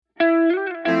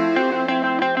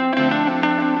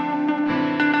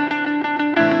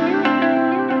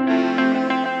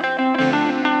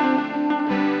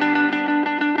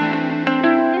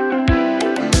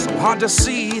to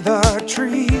see the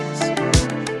trees,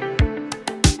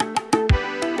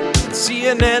 see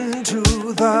an end to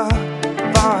the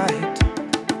fight.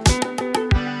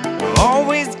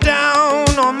 Always down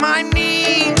on my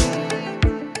knees,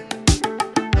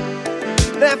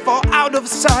 therefore out of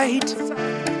sight.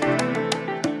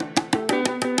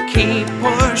 Keep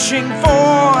pushing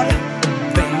forward,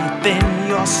 faith in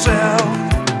yourself,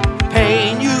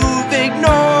 pain you've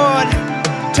ignored,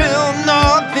 till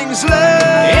nothing's left.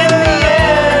 In the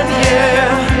end, yeah,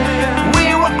 we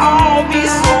will all be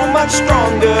so much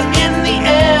stronger. In the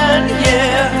end,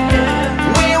 yeah,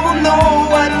 we will know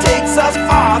what takes us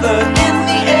farther. In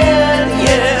the end,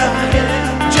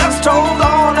 yeah, just hold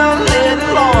on a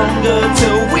little longer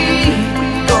till we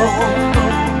go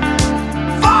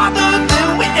farther than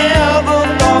we ever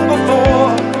thought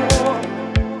before.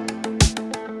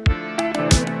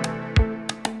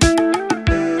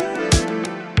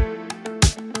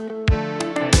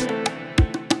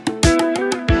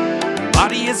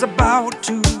 Body is about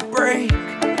to break.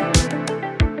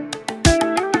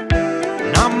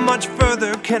 Not much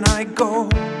further can I go,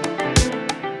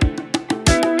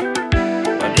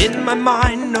 but in my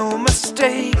mind no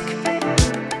mistake.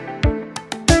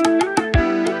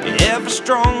 Ever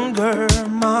stronger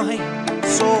my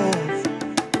soul.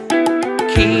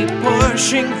 Keep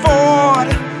pushing forward,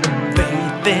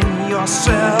 faith in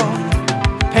yourself,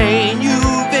 pain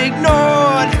you've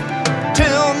ignored,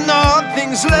 till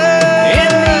nothing's left.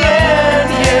 In the end,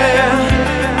 yeah,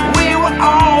 we will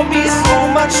all be so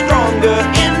much stronger.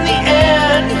 In the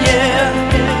end, yeah,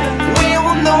 we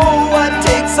will know what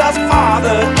takes us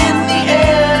farther. In the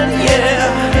end,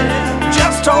 yeah,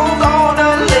 just hold on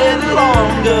a little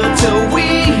longer till we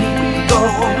go.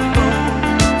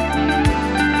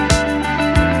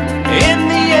 In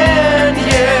the end,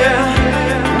 yeah,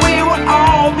 we will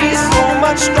all be so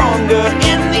much stronger.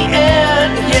 In the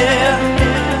end, yeah,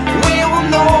 we will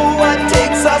know what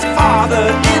takes us farther.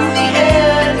 In the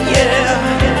end, yeah,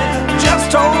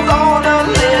 just hold on a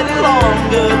little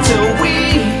longer till we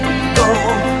go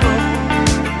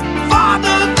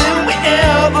farther than we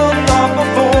ever thought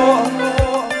before.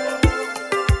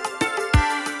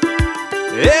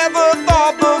 Ever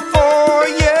thought